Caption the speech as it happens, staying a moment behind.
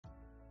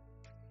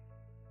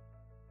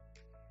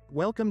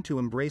Welcome to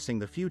Embracing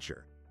the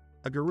Future,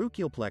 a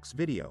Gurukulplex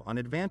video on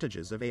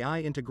advantages of AI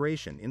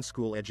integration in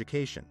school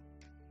education.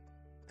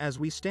 As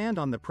we stand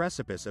on the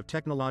precipice of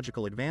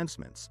technological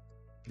advancements,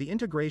 the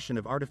integration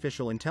of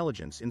artificial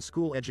intelligence in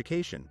school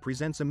education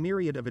presents a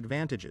myriad of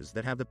advantages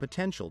that have the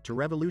potential to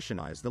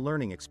revolutionize the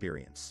learning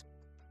experience.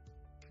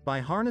 By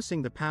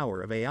harnessing the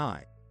power of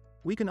AI,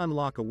 we can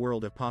unlock a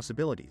world of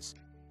possibilities,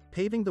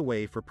 paving the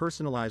way for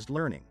personalized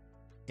learning,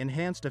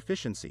 enhanced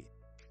efficiency,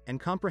 and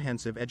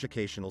comprehensive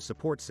educational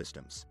support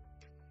systems.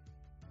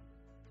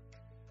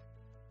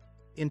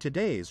 In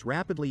today's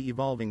rapidly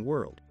evolving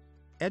world,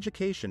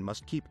 education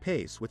must keep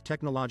pace with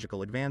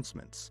technological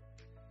advancements.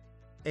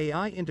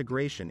 AI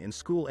integration in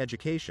school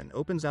education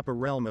opens up a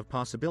realm of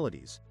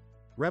possibilities,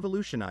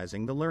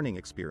 revolutionizing the learning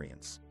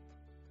experience.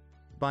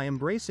 By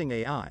embracing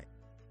AI,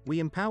 we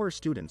empower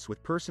students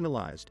with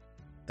personalized,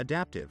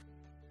 adaptive,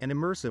 and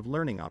immersive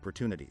learning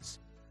opportunities.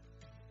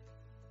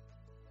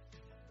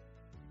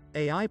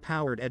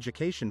 AI-powered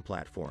education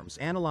platforms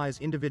analyze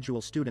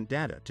individual student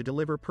data to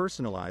deliver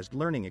personalized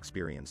learning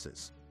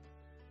experiences.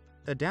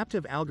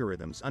 Adaptive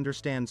algorithms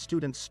understand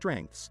students'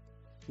 strengths,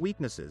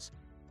 weaknesses,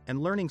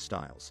 and learning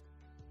styles,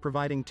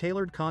 providing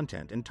tailored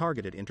content and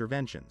targeted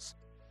interventions.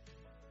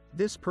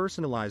 This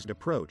personalized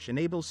approach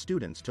enables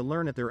students to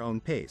learn at their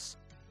own pace,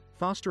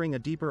 fostering a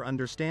deeper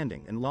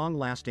understanding and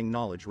long-lasting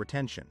knowledge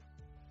retention.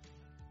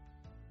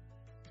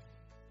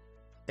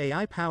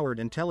 AI-powered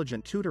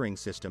intelligent tutoring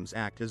systems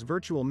act as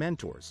virtual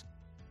mentors,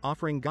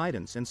 offering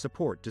guidance and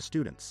support to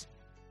students.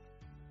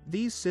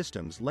 These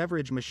systems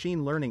leverage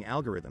machine learning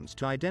algorithms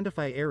to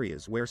identify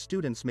areas where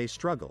students may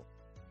struggle,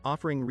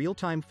 offering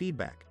real-time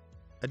feedback,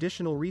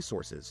 additional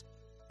resources,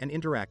 and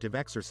interactive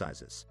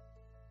exercises.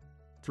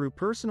 Through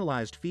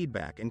personalized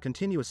feedback and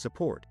continuous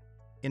support,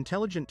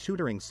 intelligent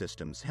tutoring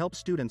systems help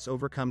students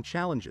overcome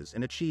challenges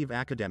and achieve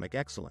academic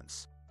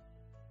excellence.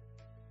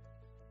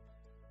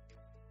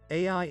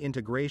 AI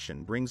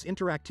integration brings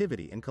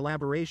interactivity and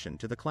collaboration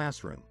to the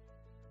classroom.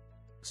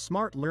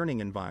 Smart learning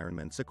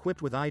environments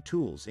equipped with AI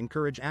tools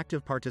encourage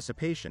active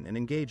participation and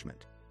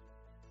engagement.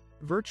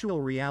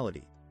 Virtual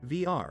reality,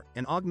 VR,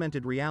 and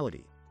augmented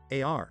reality,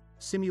 AR,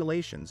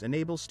 simulations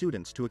enable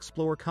students to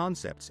explore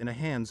concepts in a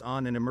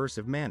hands-on and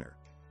immersive manner,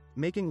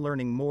 making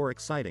learning more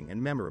exciting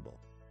and memorable.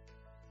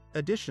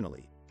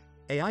 Additionally,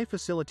 AI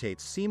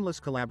facilitates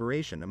seamless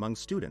collaboration among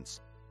students,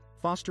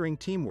 fostering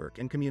teamwork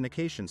and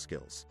communication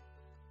skills.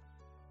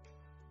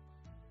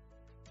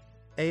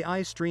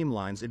 AI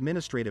streamlines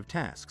administrative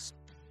tasks,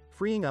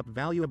 freeing up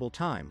valuable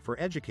time for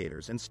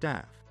educators and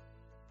staff.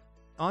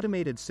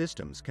 Automated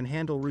systems can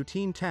handle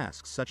routine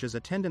tasks such as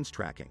attendance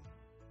tracking,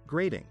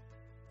 grading,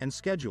 and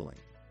scheduling,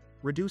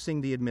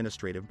 reducing the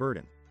administrative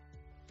burden.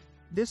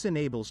 This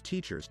enables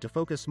teachers to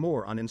focus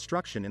more on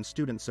instruction and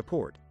student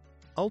support,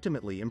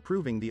 ultimately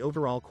improving the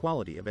overall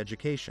quality of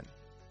education.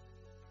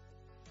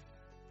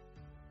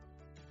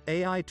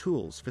 AI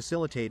tools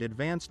facilitate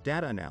advanced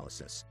data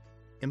analysis,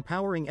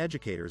 empowering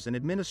educators and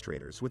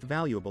administrators with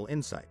valuable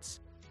insights.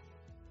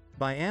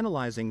 By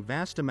analyzing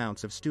vast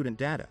amounts of student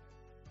data,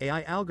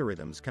 AI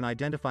algorithms can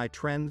identify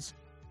trends,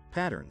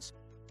 patterns,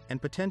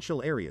 and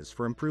potential areas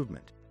for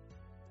improvement.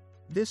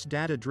 This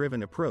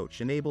data-driven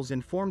approach enables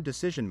informed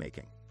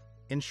decision-making,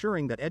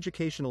 ensuring that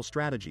educational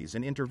strategies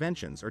and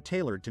interventions are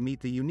tailored to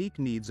meet the unique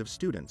needs of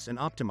students and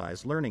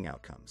optimize learning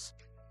outcomes.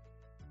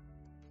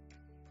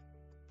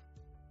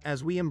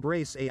 As we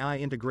embrace AI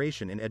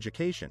integration in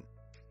education,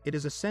 it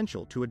is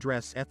essential to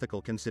address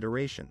ethical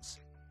considerations.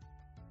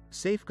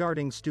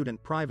 Safeguarding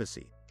student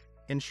privacy,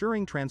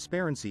 ensuring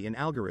transparency in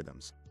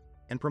algorithms,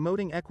 and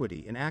promoting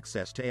equity in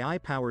access to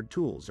AI-powered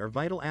tools are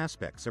vital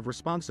aspects of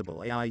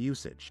responsible AI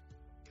usage.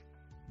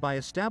 By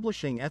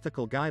establishing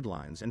ethical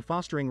guidelines and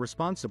fostering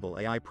responsible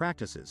AI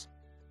practices,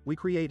 we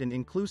create an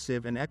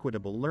inclusive and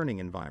equitable learning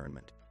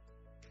environment.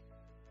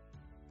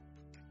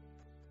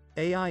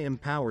 AI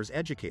empowers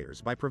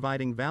educators by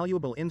providing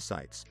valuable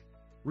insights,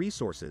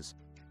 resources,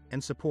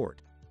 and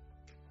support.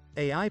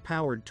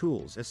 AI-powered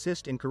tools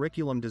assist in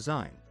curriculum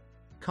design,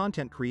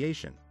 content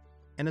creation,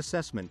 and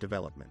assessment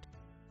development.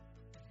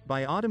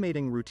 By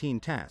automating routine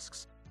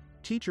tasks,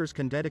 teachers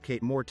can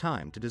dedicate more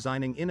time to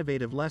designing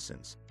innovative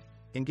lessons,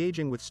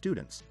 engaging with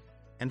students,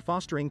 and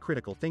fostering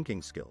critical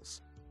thinking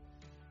skills.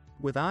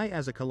 With AI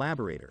as a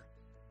collaborator,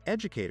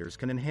 educators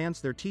can enhance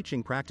their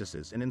teaching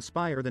practices and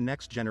inspire the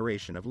next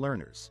generation of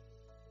learners.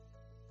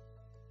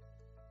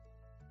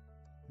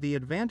 The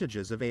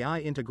advantages of AI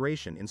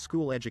integration in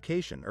school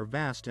education are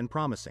vast and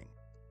promising.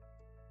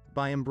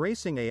 By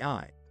embracing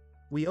AI,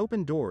 we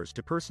open doors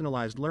to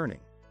personalized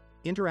learning,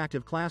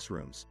 interactive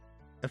classrooms,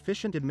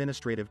 efficient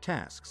administrative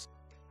tasks,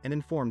 and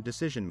informed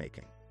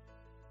decision-making.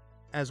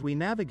 As we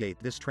navigate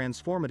this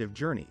transformative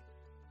journey,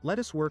 let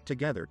us work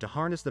together to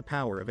harness the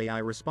power of AI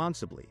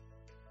responsibly,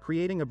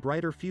 creating a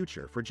brighter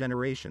future for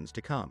generations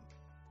to come.